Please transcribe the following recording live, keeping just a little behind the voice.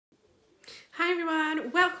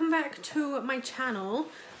everyone, welcome back to my channel.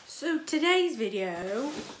 So today's video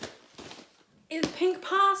is pink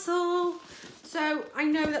parcel. So I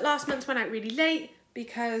know that last month went out really late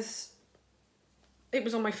because it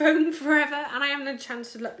was on my phone forever and I haven't had a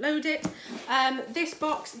chance to upload it. This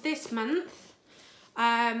box this month,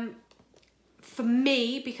 for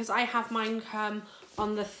me, because I have mine come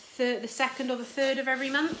on the 2nd or the 3rd of every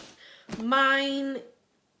month, mine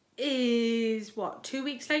is what, 2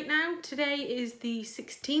 weeks late now. Today is the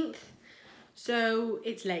 16th, so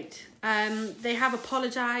it's late. They have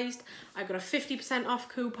apologized. I got a 50% off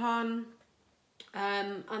coupon,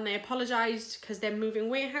 and they apologized because they're moving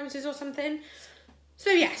warehouses or something.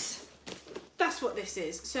 So yes, that's what this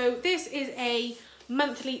is. So this is a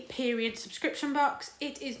monthly period subscription box.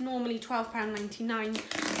 It is normally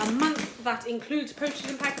 £12.99 a month. That includes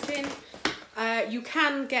postage and packaging. You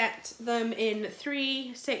can get them in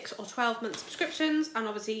 3, 6 or 12 month subscriptions, and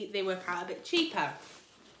obviously they work out a bit cheaper.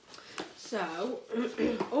 So,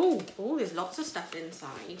 oh, there's lots of stuff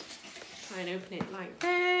inside. Try and open it like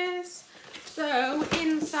this. So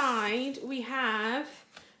inside we have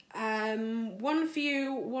one for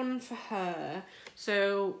you, one for her.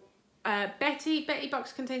 So Betty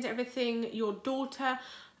box contains everything your daughter,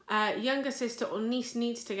 younger sister or niece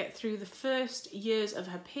needs to get through the first years of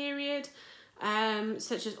her period.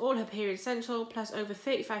 Such as all her period essential, plus over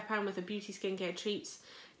 £35 worth of beauty skincare treats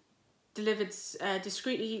delivered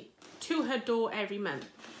discreetly to her door every month.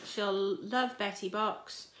 She'll love Betty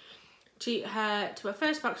box. Treat her to her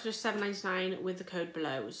first box for just £7.99 with the code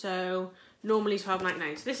below. So normally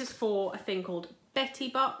 £12.99. So this is for a thing called Betty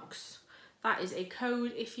box. That is a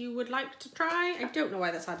code if you would like to try. I don't know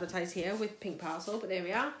why that's advertised here with pink parcel, but there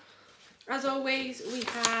we are. As always, we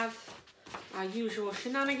have our usual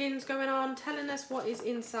shenanigans going on, telling us what is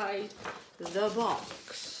inside the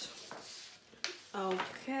box.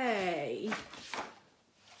 Okay,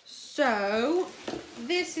 so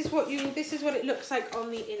this is what it looks like on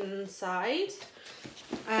the inside.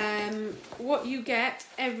 What you get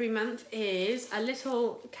every month is a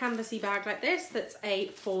little canvasy bag like this. That's a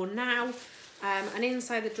for now. And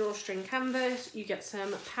inside the drawstring canvas, you get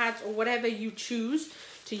some pads or whatever you choose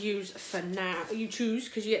to use for now. You choose,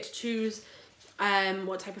 because you get to choose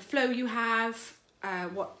what type of flow you have,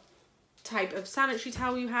 what type of sanitary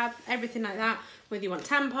towel you have, everything like that, whether you want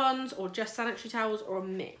tampons or just sanitary towels or a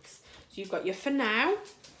mix. So you've got your for now.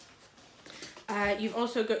 You've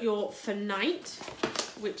also got your for night,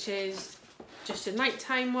 which is just your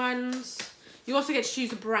nighttime ones. You also get to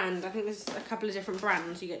choose a brand. I think there's a couple of different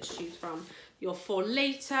brands you get to choose from. Your for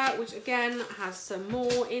later, which again has some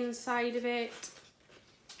more inside of it.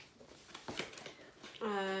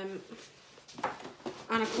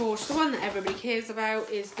 And of course, the one that everybody cares about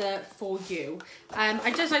is the for you.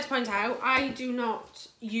 I'd just like to point out, I do not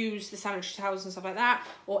use the sanitary towels and stuff like that,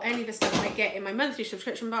 or any of the stuff I get in my monthly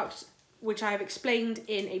subscription box, which I have explained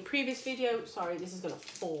in a previous video. Sorry, this is gonna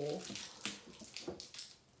fall.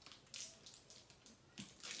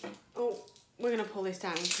 Oh, we're gonna pull this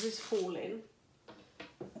down because it's falling.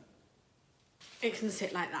 It can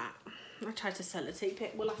sit like that. I tried to sellotape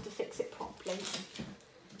it. We'll have to fix it properly.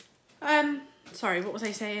 Sorry, what was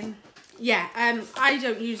I saying? Yeah, I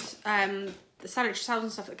don't use the sanitary towels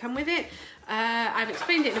and stuff that come with it. I've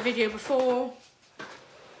explained it in a video before.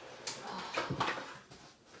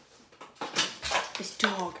 This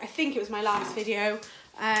dog, I think it was my last video.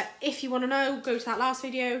 If you want to know, go to that last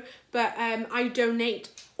video. But I donate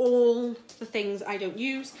all the things I don't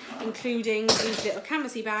use, including these little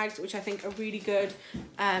canvasy bags, which I think are really good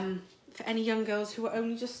for any young girls who are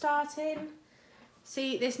only just starting.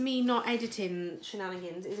 See, this me not editing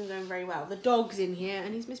shenanigans isn't going very well. The dog's in here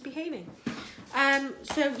and he's misbehaving.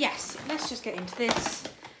 So yes, let's just get into this.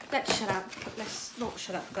 Let's shut up. Let's not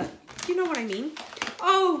shut up, but you know what I mean.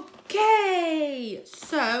 Okay,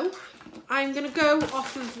 so I'm going to go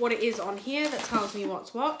off of what it is on here that tells me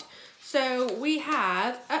what's what. So we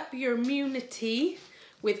have Up Your Immunity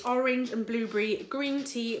with orange and blueberry green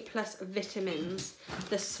tea plus vitamins,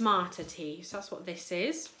 the smarter tea. So that's what this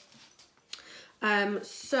is.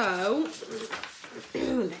 So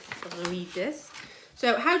let's read this.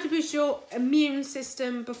 So how to boost your immune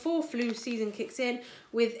system before flu season kicks in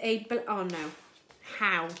with a,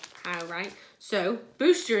 how, right? So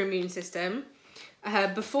boost your immune system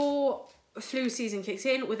before flu season kicks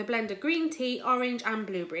in with a blend of green tea, orange and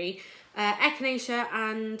blueberry, echinacea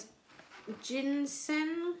and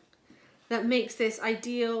ginseng that makes this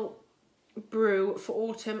ideal brew for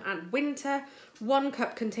autumn and winter. 1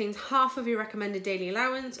 cup contains half of your recommended daily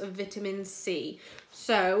allowance of vitamin C.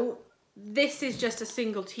 So this is just a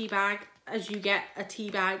single tea bag, as you get a tea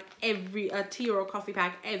bag a tea or a coffee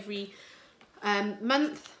bag every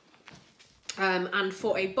month. And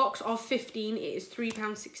for a box of 15, it is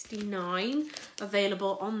 £3.69,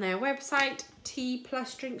 available on their website,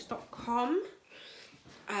 tplusdrinks.com.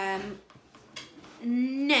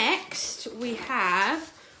 Next, we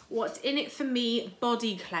have What's In It For Me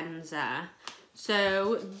body cleanser.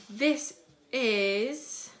 So this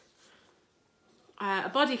is a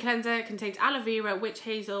body cleanser. It contains aloe vera, witch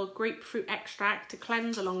hazel, grapefruit extract to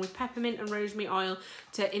cleanse, along with peppermint and rosemary oil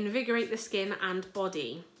to invigorate the skin and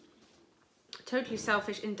body. Totally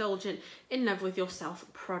selfish, indulgent, in love with yourself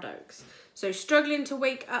products. So struggling to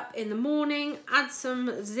wake up in the morning, add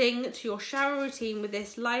some zing to your shower routine with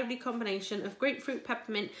this lively combination of grapefruit,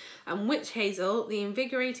 peppermint and witch hazel. The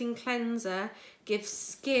invigorating cleanser gives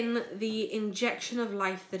skin the injection of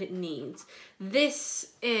life that it needs.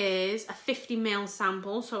 This is a 50ml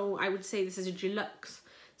sample, so I would say this is a deluxe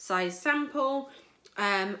size sample.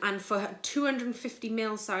 And for a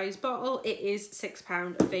 250ml size bottle, it is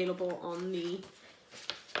 £6, available on the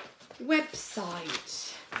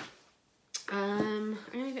website. I'm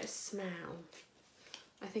gonna get a smell.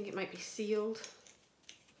 I think it might be sealed.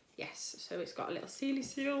 Yes, so it's got a little sealy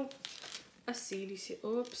seal, a sealy seal.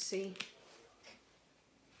 Oopsie.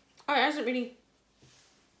 Oh, it hasn't really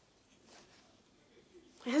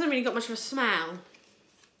got much of a smell.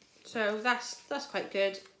 So that's quite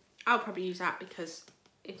good. I'll probably use that because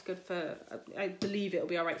it's good for, I believe it'll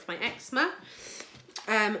be all right for my eczema.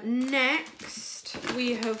 Next,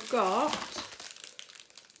 we have got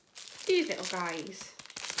these little guys.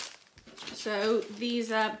 So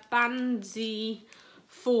these are Banzi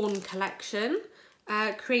Fawn collection.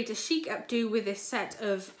 Create a chic updo with this set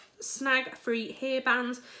of snag-free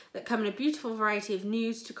hairbands that come in a beautiful variety of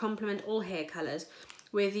nudes to complement all hair colours.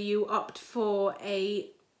 Whether you opt for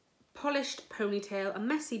a polished ponytail, a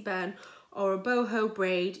messy bun or a boho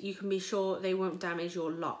braid, you can be sure they won't damage your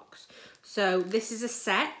locks. So this is a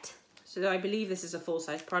set, so I believe this is a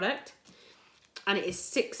full-size product, and it is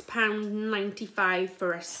 £6.95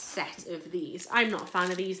 for a set of these. I'm not a fan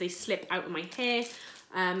of these. They slip out of my hair,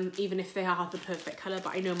 even if they are the perfect colour,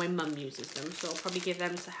 but I know my mum uses them, so I'll probably give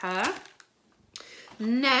them to her.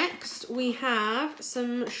 Next, we have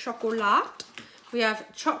some chocolat. We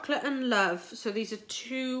have chocolate and love. So these are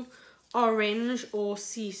 2 orange or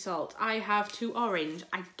sea salt. I have 2 orange.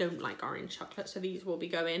 I don't like orange chocolate, so these will be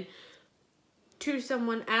going to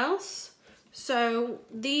someone else. So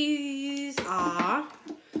these are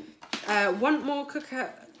want more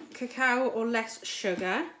cacao or less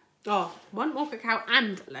sugar. Oh, want more cacao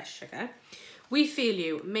and less sugar. We feel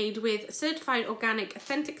you. Made with certified organic,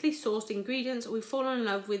 authentically sourced ingredients, we've fallen in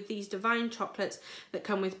love with these divine chocolates that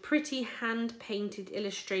come with pretty hand-painted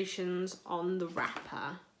illustrations on the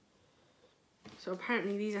wrapper. So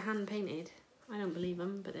apparently these are hand-painted. I don't believe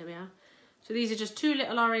them, but there we are. So these are just 2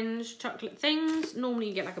 little orange chocolate things. Normally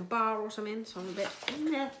you get like a bar or something, so I'm a bit...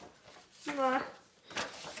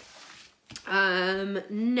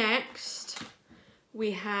 Next,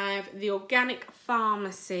 we have the Organic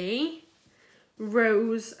Pharmacy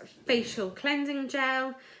Rose Facial Cleansing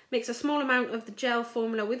Gel. Mix a small amount of the gel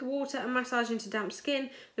formula with water and massage into damp skin.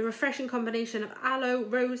 The refreshing combination of aloe,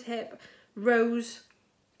 rosehip, rose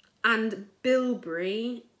and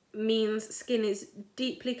bilberry means skin is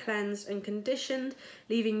deeply cleansed and conditioned,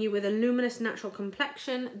 leaving you with a luminous natural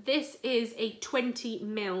complexion. This is a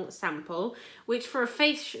 20ml sample, which for a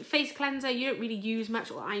face cleanser you don't really use much.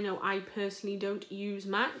 Well, I know I personally don't use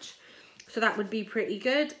much, so that would be pretty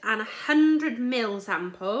good. And a 100ml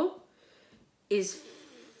sample is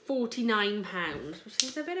 £49, which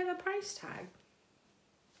is a bit of a price tag.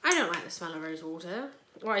 I don't like the smell of rose water,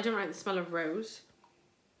 or I don't like the smell of rose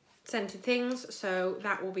scented things, so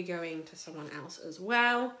that will be going to someone else as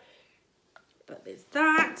well. But there's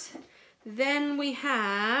that. Then we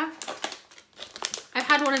have, I've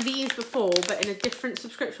had one of these before, but in a different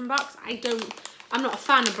subscription box. I'm not a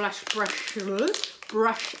fan of brush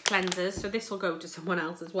cleansers, so this will go to someone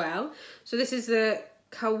else as well. So this is the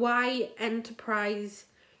Kawaii Enterprise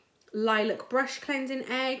Lilac Brush Cleansing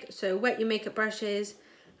Egg. So wet your makeup brushes,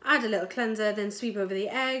 add a little cleanser, then sweep over the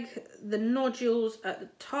egg. The nodules at the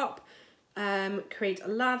top create a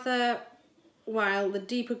lather, while the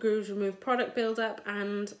deeper grooves remove product buildup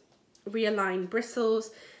and realign bristles.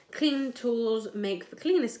 Clean tools make the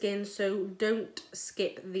cleaner skin, so don't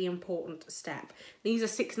skip the important step. These are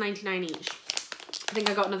 $6.99 each. I think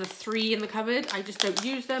I got another 3 in the cupboard. I just don't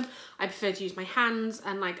use them. I prefer to use my hands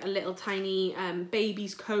and like a little tiny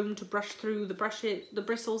baby's comb to brush through the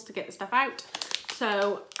bristles to get the stuff out.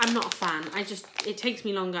 So I'm not a fan. It takes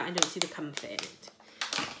me longer. I don't see the comfort in it.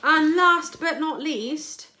 And last but not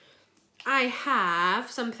least, I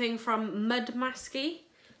have something from Mud Masky.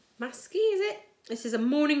 masky, is it? This is a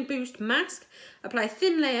morning boost mask. Apply a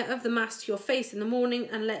thin layer of the mask to your face in the morning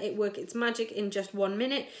and let it work its magic in just 1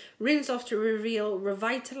 minute. Rinse off to reveal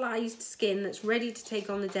revitalized skin that's ready to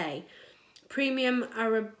take on the day. Premium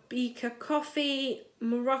Arabica coffee,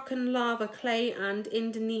 Moroccan lava clay and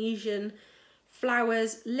Indonesian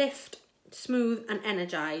flowers lift, smooth and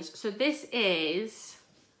energize. So this is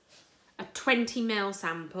a 20ml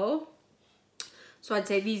sample. So I'd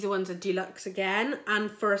say these are ones are deluxe again.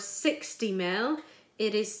 And for a 60ml,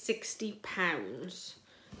 it is £60.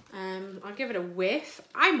 I'll give it a whiff.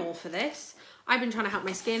 I'm all for this. I've been trying to help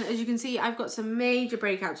my skin. As you can see, I've got some major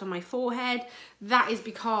breakouts on my forehead. That is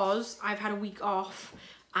because I've had a week off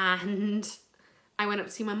and I went up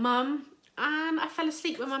to see my mum and I fell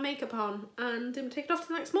asleep with my makeup on and didn't take it off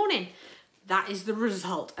till the next morning. That is the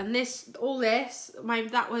result. And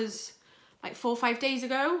that was like 4 or 5 days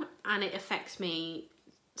ago and it affects me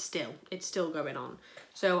still. It's still going on.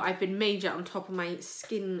 So I've been major on top of my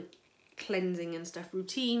skin cleansing and stuff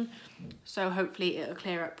routine. So hopefully it'll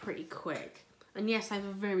clear up pretty quick. And yes, I have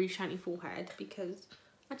a very shiny forehead because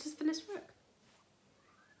I just finished work.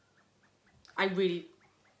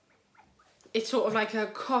 It's sort of like a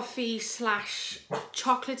coffee /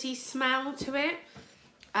 chocolatey smell to it.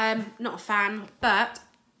 Not a fan, but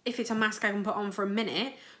if it's a mask I can put on for a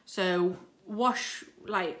minute, so wash,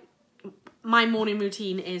 like my morning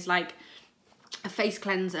routine is like a face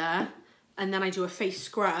cleanser and then I do a face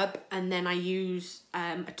scrub and then I use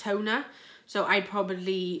a toner. So I'd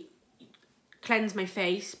probably cleanse my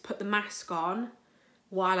face, put the mask on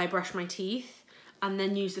while I brush my teeth and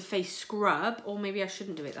then use the face scrub, or maybe I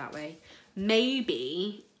shouldn't do it that way.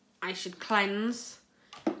 Maybe I should cleanse,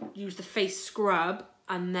 use the face scrub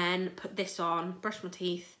and then put this on, brush my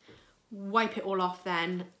teeth, wipe it all off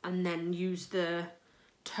then, and then use the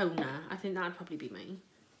toner. I think that'd probably be me.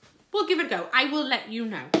 We'll give it a go. I will let you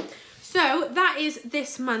know. So that is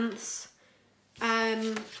this month's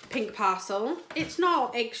pink parcel. It's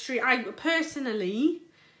not extreme.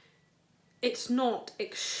 It's not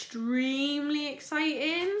extremely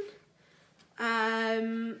exciting.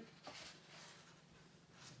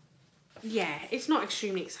 Yeah, it's not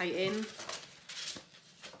extremely exciting.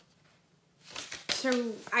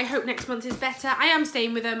 So I hope next month is better. I am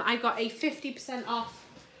staying with them. I got a 50% off.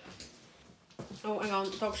 Oh, hang on,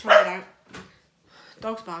 dog's trying to get out.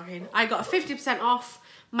 Dog's barking. I got a 50% off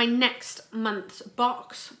my next month's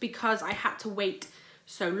box because I had to wait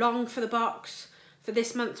so long for the box for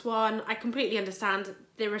this month's one. I completely understand.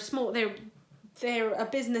 They're a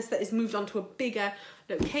business that has moved on to a bigger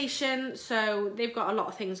location, so they've got a lot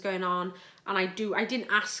of things going on. And I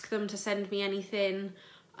didn't ask them to send me anything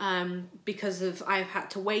because I've had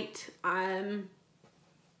to wait.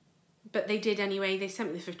 But they did anyway. They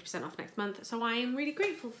sent me the 50% off next month, so I am really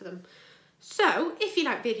grateful for them. So if you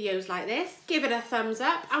like videos like this, give it a thumbs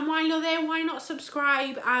up, and while you're there, why not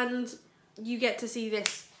subscribe, and you get to see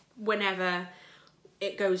this whenever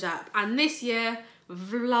it goes up. And this year,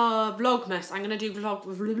 Vlogmas, I'm gonna do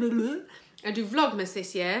Vlogmas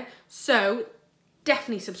this year, so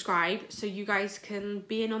definitely subscribe so you guys can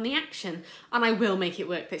be in on the action. And I will make it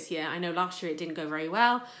work this year. I know last year it didn't go very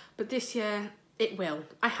well, but this year it will.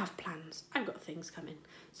 I have plans. I've got things coming.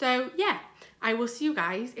 So yeah, I will see you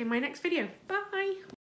guys in my next video. Bye.